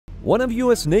One of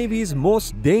US Navy's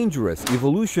most dangerous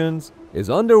evolutions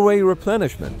is underway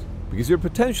replenishment, because you're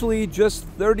potentially just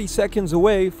 30 seconds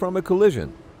away from a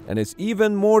collision, and it's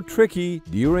even more tricky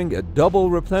during a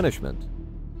double replenishment.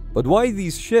 But why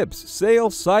these ships sail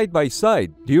side by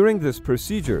side during this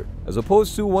procedure as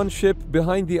opposed to one ship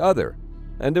behind the other,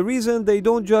 and the reason they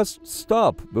don't just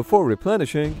stop before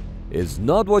replenishing, is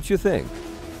not what you think.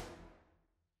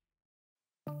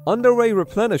 Underway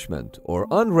replenishment, or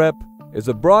UNREP, is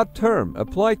a broad term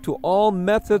applied to all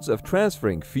methods of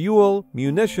transferring fuel,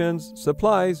 munitions,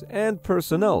 supplies, and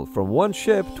personnel from one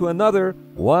ship to another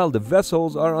while the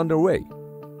vessels are underway.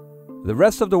 The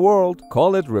rest of the world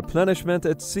call it replenishment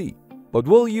at sea, but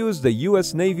we'll use the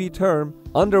US Navy term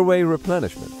underway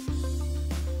replenishment.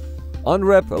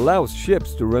 UNREP allows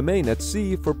ships to remain at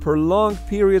sea for prolonged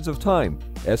periods of time,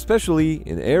 especially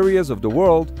in areas of the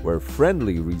world where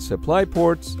friendly resupply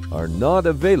ports are not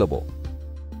available.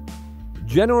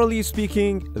 Generally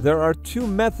speaking, there are two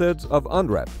methods of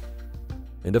UNREP.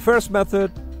 In the first method,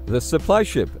 the supply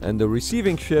ship and the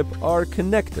receiving ship are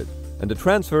connected, and the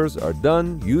transfers are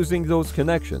done using those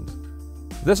connections.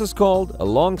 This is called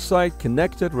alongside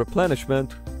connected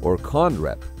replenishment, or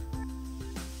CONREP.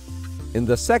 In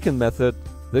the second method,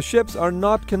 the ships are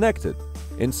not connected.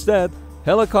 Instead,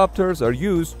 helicopters are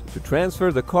used to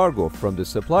transfer the cargo from the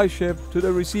supply ship to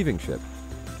the receiving ship.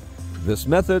 This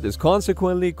method is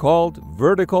consequently called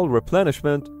vertical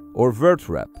replenishment, or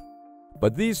VertRep.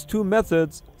 But these two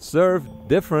methods serve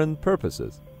different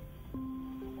purposes.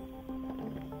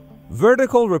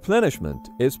 Vertical replenishment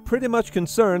is pretty much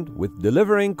concerned with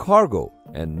delivering cargo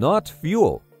and not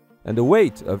fuel, and the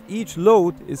weight of each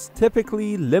load is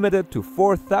typically limited to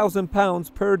 4,000 pounds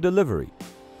per delivery.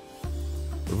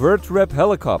 VertRep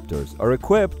helicopters are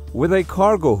equipped with a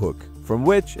cargo hook from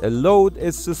which a load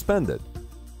is suspended.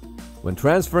 When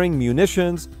transferring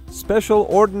munitions, special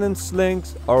ordnance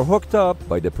slings are hooked up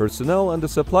by the personnel on the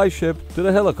supply ship to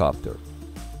the helicopter.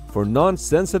 For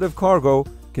non-sensitive cargo,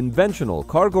 conventional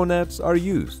cargo nets are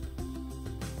used.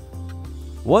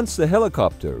 Once the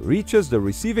helicopter reaches the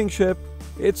receiving ship,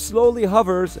 it slowly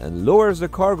hovers and lowers the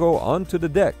cargo onto the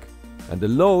deck, and the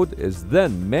load is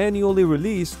then manually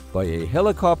released by a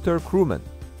helicopter crewman.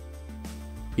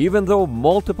 Even though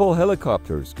multiple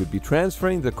helicopters could be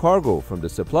transferring the cargo from the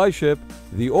supply ship,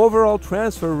 the overall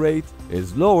transfer rate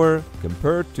is lower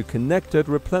compared to connected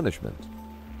replenishment.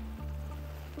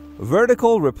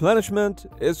 Vertical replenishment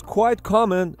is quite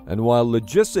common, and while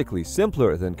logistically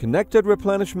simpler than connected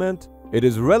replenishment, it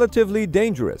is relatively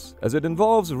dangerous as it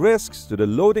involves risks to the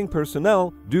loading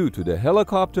personnel due to the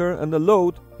helicopter and the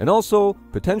load, and also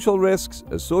potential risks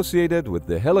associated with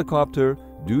the helicopter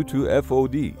due to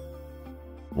FOD.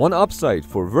 One upside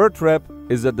for VertRep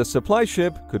is that the supply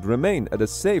ship could remain at a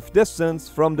safe distance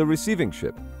from the receiving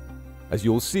ship. As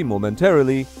you'll see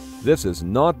momentarily, this is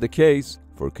not the case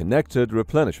for connected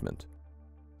replenishment.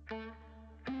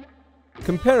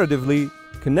 Comparatively,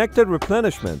 connected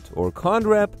replenishment, or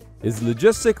CONREP, is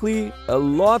logistically a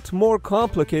lot more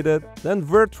complicated than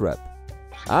VertRep.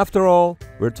 After all,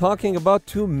 we're talking about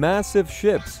two massive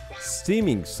ships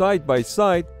steaming side by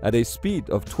side at a speed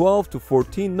of 12 to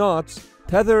 14 knots,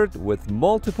 tethered with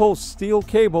multiple steel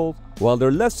cables while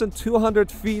they're less than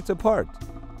 200 feet apart.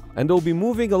 And they'll be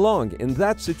moving along in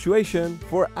that situation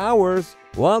for hours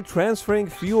while transferring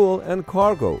fuel and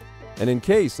cargo. And in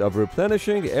case of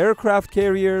replenishing aircraft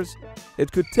carriers,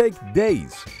 it could take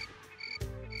days.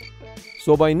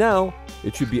 So by now,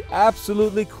 it should be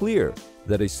absolutely clear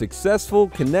that a successful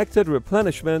connected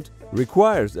replenishment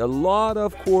requires a lot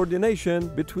of coordination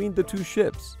between the two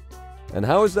ships. And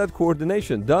how is that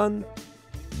coordination done?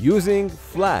 Using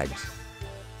flags.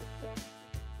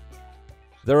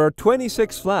 There are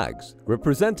 26 flags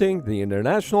representing the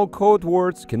international code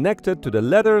words connected to the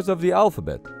letters of the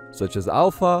alphabet, such as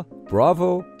Alpha,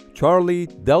 Bravo, Charlie,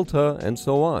 Delta, and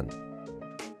so on.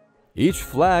 Each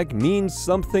flag means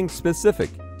something specific,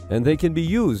 and they can be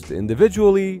used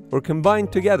individually or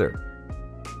combined together.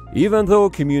 Even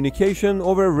though communication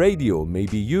over radio may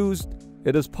be used,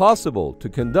 it is possible to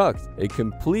conduct a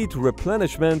complete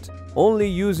replenishment only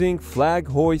using flag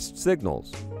hoist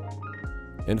signals.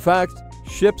 In fact,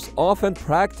 ships often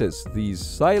practice these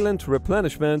silent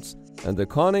replenishments, and the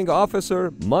conning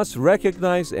officer must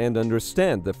recognize and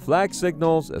understand the flag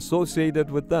signals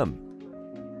associated with them.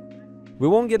 We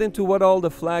won't get into what all the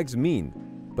flags mean,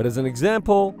 but as an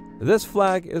example, this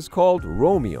flag is called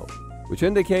Romeo, which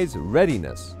indicates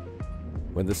readiness.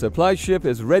 When the supply ship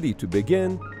is ready to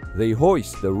begin, they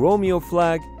hoist the Romeo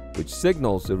flag, which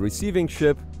signals the receiving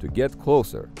ship to get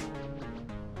closer.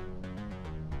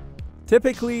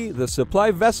 Typically, the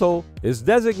supply vessel is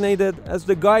designated as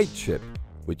the guide ship,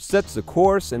 which sets the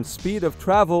course and speed of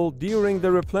travel during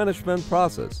the replenishment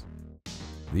process.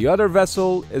 The other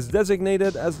vessel is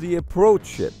designated as the approach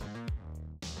ship.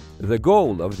 The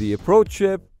goal of the approach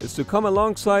ship is to come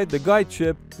alongside the guide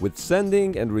ship with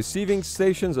sending and receiving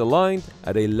stations aligned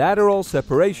at a lateral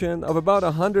separation of about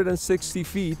 160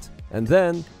 feet and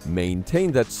then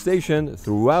maintain that station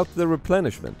throughout the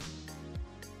replenishment.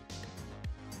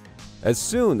 As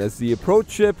soon as the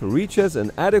approach ship reaches an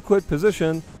adequate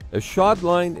position, a shot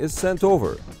line is sent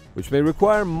over, which may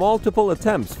require multiple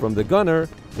attempts from the gunner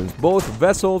since both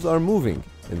vessels are moving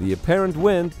and the apparent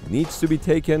wind needs to be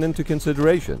taken into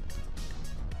consideration.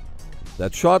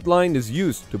 That shot line is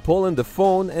used to pull in the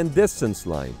phone and distance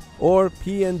line, or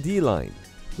P&D line,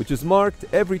 which is marked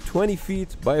every 20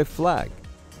 feet by a flag.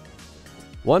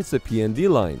 Once the P&D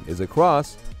line is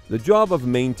across, the job of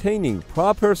maintaining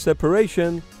proper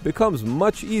separation becomes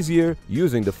much easier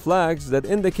using the flags that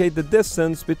indicate the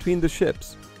distance between the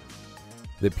ships.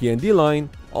 The P&D line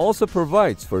also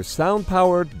provides for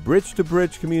sound-powered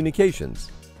bridge-to-bridge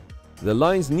communications. The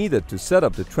lines needed to set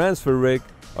up the transfer rig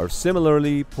are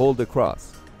similarly pulled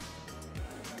across.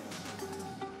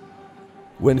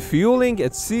 When fueling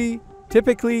at sea,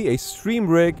 typically a stream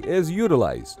rig is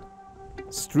utilized.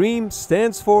 Stream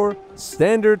stands for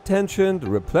Standard Tensioned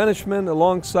Replenishment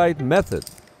Alongside Method,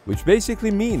 which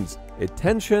basically means a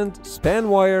tensioned span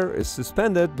wire is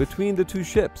suspended between the two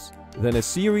ships. Then a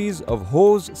series of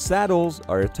hose saddles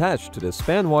are attached to the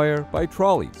span wire by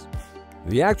trolleys.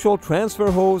 The actual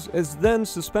transfer hose is then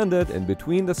suspended in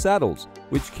between the saddles,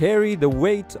 which carry the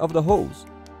weight of the hose.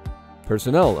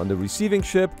 Personnel on the receiving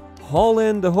ship haul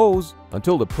in the hose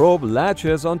until the probe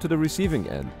latches onto the receiving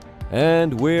end.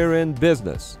 And we're in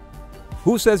business.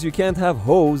 Who says you can't have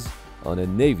hose on a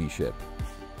Navy ship?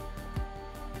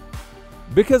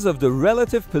 Because of the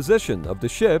relative position of the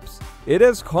ships, it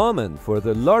is common for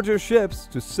the larger ships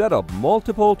to set up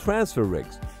multiple transfer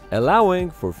rigs, allowing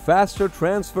for faster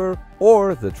transfer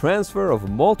or the transfer of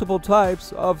multiple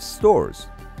types of stores.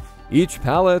 Each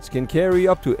pallet can carry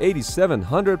up to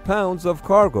 8,700 pounds of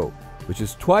cargo, which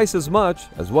is twice as much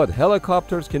as what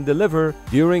helicopters can deliver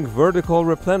during vertical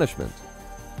replenishment.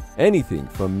 Anything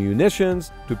from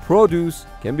munitions to produce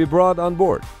can be brought on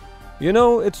board. You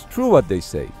know, it's true what they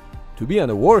say. To be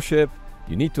on a warship,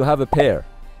 you need to have a pair.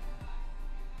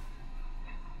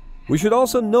 We should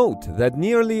also note that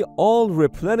nearly all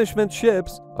replenishment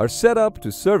ships are set up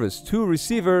to service two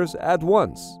receivers at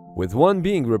once, with one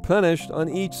being replenished on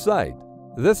each side.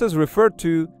 This is referred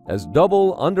to as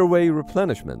double underway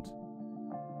replenishment.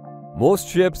 Most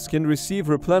ships can receive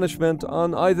replenishment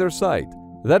on either side,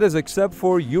 that is except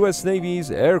for US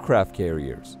Navy's aircraft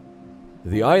carriers.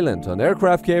 The island on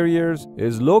aircraft carriers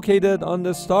is located on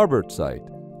the starboard side,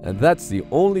 and that's the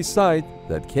only side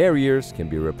that carriers can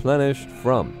be replenished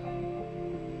from.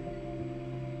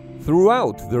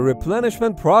 Throughout the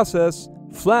replenishment process,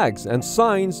 flags and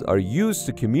signs are used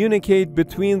to communicate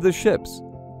between the ships,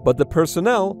 but the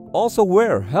personnel also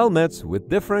wear helmets with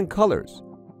different colors.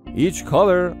 Each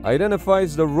color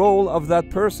identifies the role of that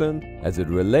person as it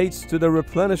relates to the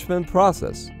replenishment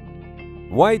process.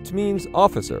 White means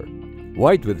officer.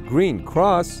 White with green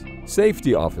cross,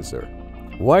 safety officer.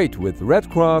 White with red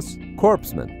cross,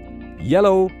 corpsman.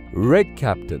 Yellow, rig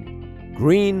captain.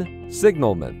 Green,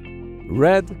 signalman.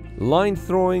 Red, line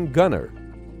throwing gunner.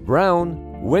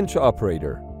 Brown, winch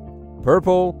operator.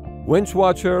 Purple, winch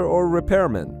watcher or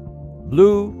repairman.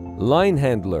 Blue, line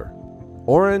handler.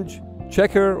 Orange,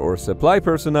 checker or supply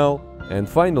personnel. And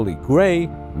finally, gray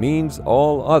means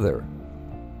all other.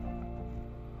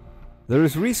 There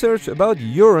is research about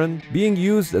urine being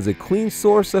used as a clean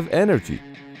source of energy,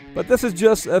 but this is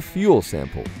just a fuel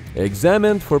sample,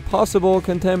 examined for possible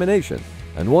contamination,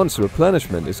 and once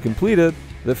replenishment is completed,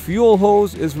 the fuel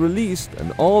hose is released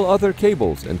and all other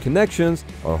cables and connections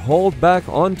are hauled back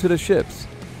onto the ships.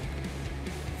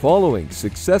 Following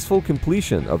successful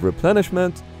completion of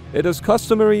replenishment, it is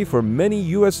customary for many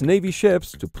US Navy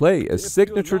ships to play a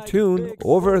signature tune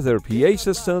over their PA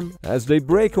system as they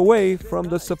break away from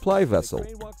the supply vessel.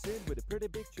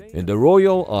 In the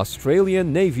Royal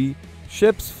Australian Navy,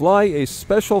 ships fly a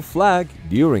special flag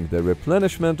during the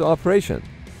replenishment operation.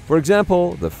 For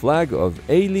example, the flag of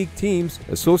A-League teams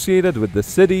associated with the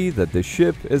city that the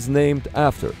ship is named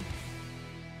after.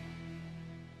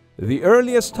 The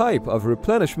earliest type of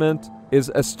replenishment is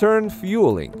Astern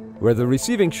Fueling, where the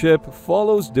receiving ship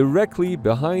follows directly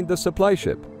behind the supply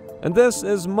ship. And this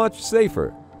is much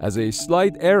safer, as a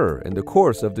slight error in the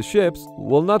course of the ships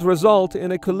will not result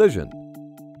in a collision.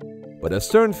 But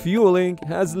Astern Fueling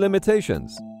has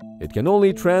limitations. It can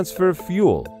only transfer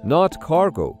fuel, not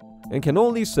cargo, and can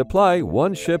only supply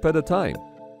one ship at a time.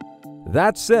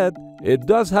 That said, it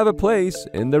does have a place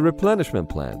in the replenishment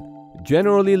plan,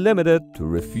 generally limited to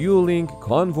refueling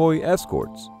convoy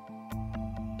escorts.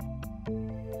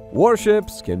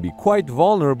 Warships can be quite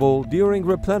vulnerable during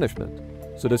replenishment,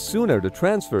 so the sooner the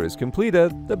transfer is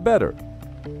completed, the better.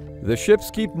 The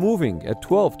ships keep moving at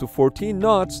 12 to 14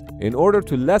 knots in order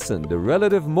to lessen the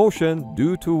relative motion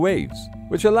due to waves,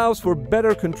 which allows for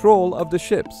better control of the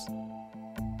ships.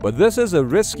 But this is a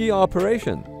risky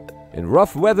operation. In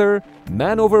rough weather,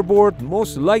 man overboard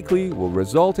most likely will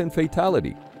result in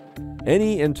fatality.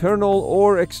 Any internal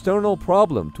or external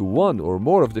problem to one or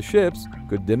more of the ships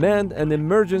could demand an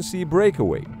emergency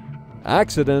breakaway.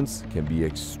 Accidents can be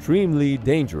extremely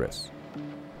dangerous.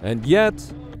 And yet,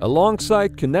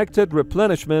 alongside connected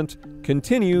replenishment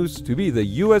continues to be the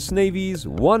U.S. Navy's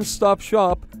one-stop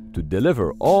shop to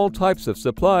deliver all types of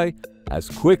supply as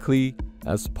quickly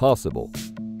as possible.